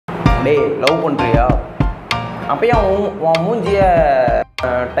டேய் லவ் பண்ணுறியா? அப்போ உன் மூஞ்சிய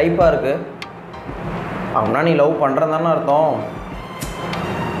டைப்பாக இருக்குது அப்படின்னா நீ லவ் பண்ணுறது தானே அர்த்தம்.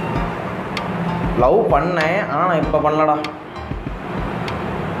 லவ் பண்ணேன், ஆனால் நான் இப்போ பண்ணலடா.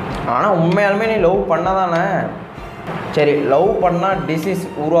 ஆனால் உண்மையாலுமே நீ லவ் பண்ண தானே? சரி, லவ் பண்ணால் டிசீஸ்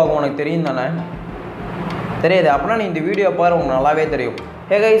உருவாகும் உனக்கு தெரியும் தானே? தெரியாது அப்படின்னா நீ இந்த வீடியோ பாரு, உனக்கு நல்லாவே தெரியும்.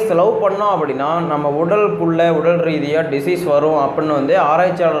 ஹே கைஸ், லவ் பண்ணோம் அப்படின்னா நம்ம உடலுக்குள்ளே உடல் ரீதியாக டிசீஸ் வரும் அப்படின்னு வந்து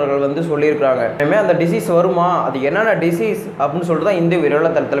ஆராய்ச்சியாளர்கள் வந்து சொல்லியிருக்காங்க. இனிமேல் அந்த டிசீஸ் வருமா, அது என்னென்ன டிசீஸ் அப்படின்னு சொல்லிட்டு தான் இந்த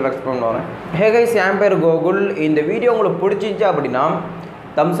வீடியோவில் தளத்தில் எக்ஸ்பிளைன் பண்ணுவாங்க. ஹே கைஸ், என் பேர் கோகுல். இந்த வீடியோ உங்களுக்கு பிடிச்சிருந்துச்சு அப்படின்னா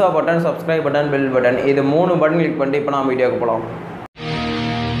தம்ஸ் அப் button, subscribe button, bell button, இது 3 பட்டன் கிளிக் பண்ணிட்டு இப்போ நான் வீடியோக்கு போகலாம்.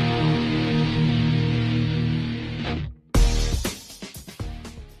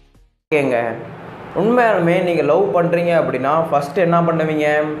 ஓகேங்க, உண்மையாலுமே நீங்கள் லவ் பண்ணுறீங்க அப்படின்னா ஃபஸ்ட்டு என்ன பண்ணுவீங்க?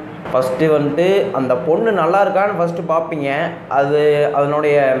 ஃபஸ்ட்டு வந்துட்டு அந்த பொண்ணு நல்லா இருக்கான்னு ஃபஸ்ட்டு பார்ப்பீங்க.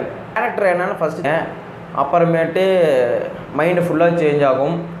 அதனுடைய கேரக்டர் என்னன்னு ஃபஸ்ட்டு. அப்புறமேட்டு மைண்டு ஃபுல்லாக சேஞ்ச்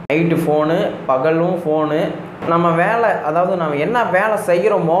ஆகும். நைட்டு ஃபோனு, பகலும் ஃபோனு. நம்ம வேலை, அதாவது நம்ம என்ன வேலை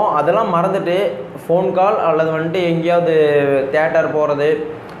செய்கிறோமோ அதெல்லாம் மறந்துட்டு ஃபோன் கால் அல்லது வந்துட்டு எங்கேயாவது தியேட்டர் போகிறது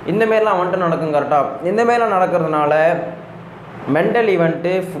இந்தமாரிலாம் வந்துட்டு நடக்கும். கரெக்டாக இந்தமாரிலாம் நடக்கிறதுனால மென்டலி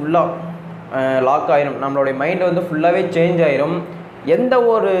வந்துட்டு ஃபுல்லாக லாக் ஆகிரும். நம்மளுடைய மைண்டு வந்து ஃபுல்லாகவே சேஞ்ச் ஆகிரும். எந்த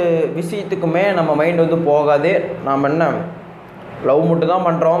ஒரு விஷயத்துக்குமே நம்ம மைண்டு வந்து போகாது. நாம் என்ன லவ் மட்டும் தான்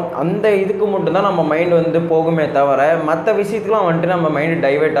பண்ணுறோம், அந்த இதுக்கு மட்டும்தான் நம்ம மைண்டு வந்து போகுமே தவிர மற்ற விஷயத்துக்குலாம் வந்துட்டு நம்ம மைண்டு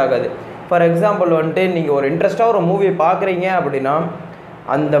டைவெர்ட் ஆகாது. ஃபார் எக்ஸாம்பிள் வந்துட்டு நீங்கள் ஒரு இன்ட்ரெஸ்ட்டாக ஒரு மூவி பார்க்குறீங்க அப்படின்னா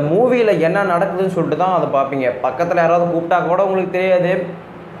அந்த மூவியில் என்ன நடக்குதுன்னு சொல்லிட்டு தான் அதை பார்ப்பீங்க. பக்கத்தில் யாராவது கூப்பிட்டா கூட உங்களுக்கு தெரியாது.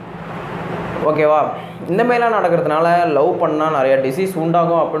 ஓகேவா? இந்தமாரிலாம் நடக்கிறதுனால லவ் பண்ணால் நிறையா டிசீஸ்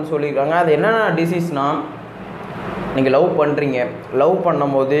உண்டாகும் அப்படின்னு சொல்லியிருக்காங்க. அது என்னென்ன டிசீஸ்னால், நீங்கள் லவ் பண்ணுறீங்க, லவ்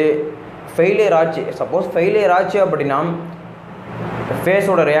பண்ணும்போது ஃபெயிலியர் ஆச்சு, சப்போஸ் ஃபெயிலியர் ஆச்சு அப்படின்னா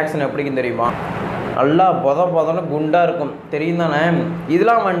ஃபேஸோட ரியாக்ஷன் எப்படின்னு தெரியுமா? நல்லா பொதன்னு குண்டாக இருக்கும், தெரியும் தானே?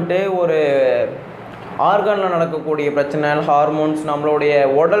 இதெல்லாம் வந்துட்டு ஒரு ஆர்கனில் நடக்கக்கூடிய பிரச்சனை, ஹார்மோன்ஸ், நம்மளுடைய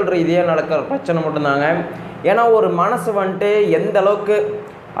உடல் ரீதியாக நடக்கிற பிரச்சனை மட்டும்தாங்க. ஏன்னா ஒரு மனசு வந்துட்டு எந்த அளவுக்கு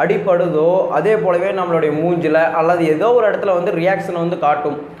அடிப்படுதோ அதே போலவே நம்மளுடைய மூஞ்சில் அல்லது ஏதோ ஒரு இடத்துல வந்து ரியாக்ஷனை வந்து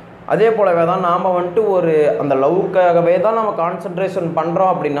காட்டும். அதே போலவே தான் நாம் வந்துட்டு ஒரு அந்த லவ்வுக்காகவே தான் நம்ம கான்சன்ட்ரேஷன்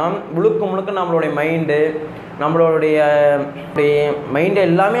பண்ணுறோம் அப்படின்னா முழுக்க நம்மளுடைய நம்மளுடைய மைண்டு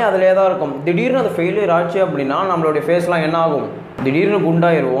எல்லாமே அதிலே தான் இருக்கும். திடீர்னு அது ஃபெயிலியர் ஆச்சு அப்படின்னா நம்மளுடைய ஃபேஸ்லாம் என்ன ஆகும்? திடீர்னு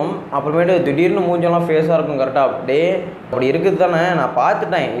குண்டாயிருவோம். அப்புறமேட்டு திடீர்னு மூஞ்செல்லாம் ஃபேஸாக இருக்கும். கரெக்டாக அப்படியே அப்படி இருக்குது தானே? நான்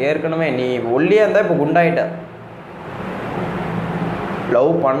பார்த்துட்டேன் ஏற்கனவே. நீ ஒல்லியாக இருந்தால் இப்போ குண்டாயிட்ட.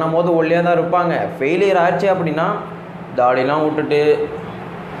 லவ் பண்ணும் போது ஒல்லியாக தான் இருப்பாங்க. ஃபெயிலியர் ஆச்சு அப்படின்னா தாடிலாம் விட்டுட்டு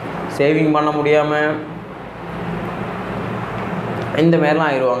சேவிங் பண்ண முடியாமல் இந்தமாரிலாம்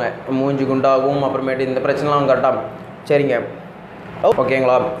ஆயிடுவாங்க. மூஞ்சி குண்டாகும். அப்புறமேட்டு இந்த பிரச்சனைலாம் கரெக்டாக. சரிங்க,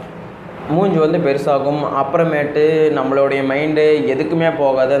 ஓகேங்களா? மூஞ்சி வந்து பெருசாகும். அப்புறமேட்டு நம்மளுடைய மைண்டு எதுக்குமே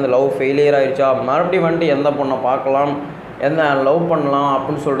போகாது. அந்த லவ் ஃபெயிலியர் ஆகிடுச்சா மறுபடியும் வந்துட்டு எந்த பொண்ணை பார்க்கலாம், என்ன லவ் பண்ணலாம்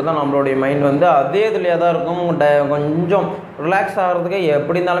அப்படின்னு சொல்லிட்டு தான் நம்மளுடைய மைண்ட் வந்து அதே இதுலேயே தான் இருக்கும். கொஞ்சம் ரிலாக்ஸ் ஆகிறதுக்கு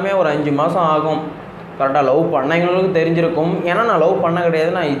எப்படி இருந்தாலுமே ஒரு 5 மாதம் ஆகும். கரெக்டாக லவ் பண்ணவங்களுக்கு தெரிஞ்சிருக்கும். ஏன்னா நான் லவ் பண்ண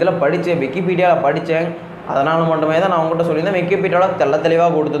கிடையாது, நான் இதில் படித்தேன், விக்கிபீடியாவில் படித்தேன். அதனால் மட்டுமே தான் நான் உங்கள்கிட்ட சொல்லியிருந்தேன். விக்கிபீடியாவில்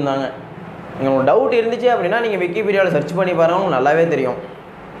தெளிவாக கொடுத்துருந்தாங்க. உங்களுக்கு டவுட் இருந்துச்சு அப்படின்னா நீங்கள் விக்கிபீடியாவில் சர்ச் பண்ணி பாருங்கள், உங்களுக்கு நல்லாவே தெரியும்.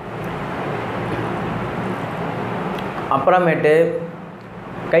 அப்புறமேட்டு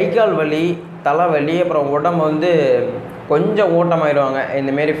கை கால் வலி, தலைவலி, அப்புறம் உடம்பு வந்து கொஞ்சம் ஊட்டமாயிடுவாங்க.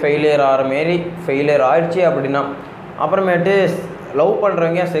 இந்தமாரி ஃபெயிலியர் ஆயிடுச்சு அப்படின்னா. அப்புறமேட்டு லவ்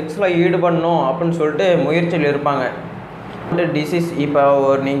பண்ணுறவங்க செக்ஸில் ஈடுபடணும் அப்படின்னு சொல்லிட்டு முயற்சியில் இருப்பாங்க. டிசீஸ் இப்போ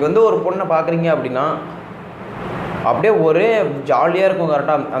நீங்கள் வந்து ஒரு பொண்ணை பார்க்குறீங்க அப்படின்னா அப்படியே ஒரே ஜாலியாக இருக்கும்.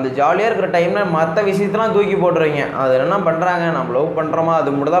 கரெக்டாக அந்த ஜாலியாக இருக்கிற டைமில் மற்ற விஷயத்தெலாம் தூக்கி போட்டுருவீங்க. அது என்ன பண்ணுறாங்க, நம்ம லவ் பண்ணுறோமா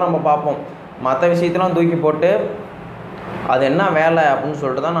அது மட்டும் தான் நம்ம பார்ப்போம். மற்ற விஷயத்தெலாம் தூக்கி போட்டு அது என்ன வேலை அப்படின்னு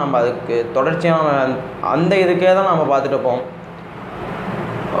சொல்லிட்டு தான் நம்ம அதுக்கு தொடர்ச்சியான அந்த இதுக்கே தான் நம்ம பார்த்துட்டு இருப்போம்.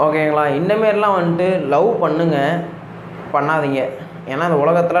 ஓகேங்களா? இந்தமாரிலாம் வந்துட்டு லவ் பண்ணாதீங்க. ஏன்னா அந்த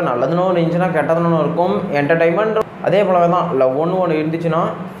உலகத்தில் நல்லதுன்னு ஒன்று இருந்துச்சுன்னா கெட்டதுன்னு இருக்கும். என்டர்டைன்மெண்ட் அதே போலவே தான். லவ் ஒன்று இருந்துச்சுன்னா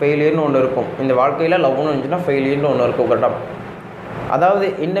ஃபெயிலியர்னு ஒன்று இருக்கும். இந்த வாழ்க்கையில் லவ் ஒன்று இருந்துச்சுன்னா ஃபெயிலியர்னு ஒன்று இருக்கும். கரெக்டாக அதாவது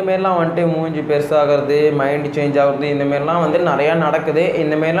இந்தமாரிலாம் வந்துட்டு மூஞ்சி பெருசாகிறது, மைண்டு சேஞ்ச் ஆகுறது, இந்தமாரிலாம் வந்து நிறையா நடக்குது.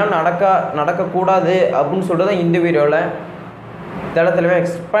 இந்தமாரிலாம் நடக்கக்கூடாது அப்படின்னு சொல்லிட்டு தான் இந்த வீடியோவில் தளத்திலவே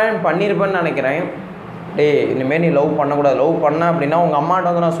எக்ஸ்பிளைன் பண்ணியிருப்பேன்னு நினைக்கிறேன். இனிமேல் நீ லவ் பண்ணக்கூடாது. லவ் பண்ண அப்படின்னா உங்கள் அம்மாட்ட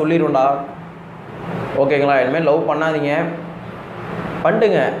வந்து நான் சொல்லிடுவேன்டா. ஓகேங்களா? இனிமேல் லவ் பண்ணாதீங்க,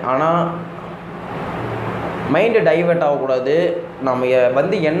 பண்ணுங்க. ஆனால் மைண்டு டைவெர்ட் ஆகக்கூடாது. நம்ம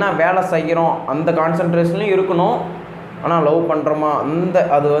வந்து என்ன வேலை செய்கிறோம் அந்த கான்சன்ட்ரேஷன்லையும் இருக்கணும். ஆனால் லவ் பண்ணுறோமா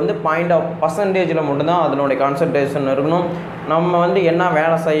அது வந்து பாயிண்ட் ஆஃப் பர்சன்டேஜில் மட்டும்தான் அதனுடைய கான்சன்ட்ரேஷன் இருக்கணும். நம்ம வந்து என்ன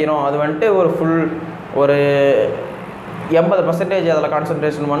வேலை செய்கிறோம் அது வந்துட்டு ஒரு 80% அதில்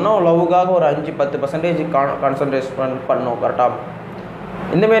கான்சன்ட்ரேஷன் பண்ணோம். லவ்வுக்காக ஒரு 5-10% கான்சன்ட்ரேஷன் பண்ணோம். கரெக்டாக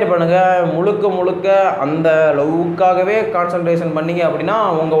இந்தமாரி பண்ணுங்கள். முழுக்க அந்த லவ்வுக்காகவே கான்சன்ட்ரேஷன் பண்ணிங்க அப்படின்னா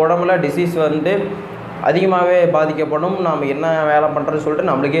உங்கள் உடம்புல டிசீஸ் வந்து அதிகமாகவே பாதிக்கப்படும். நாம் என்ன வேலை பண்ணுறதுன்னு சொல்லிட்டு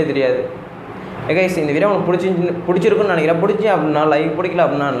நம்மளுக்கே தெரியாது. கைஸ், இந்த வீடியோ உங்களுக்கு பிடிச்சிருக்குன்னு நினைக்கிறேன். பிடிச்சி அப்படின்னா லைக், பிடிக்கல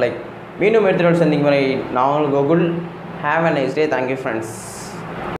அப்படின்னா லைக். மீண்டும் எடுத்துகிட்டு சந்திக்கும் வரை நான் உங்களுக்கு Gokul. Have a nice day. Thank you friends.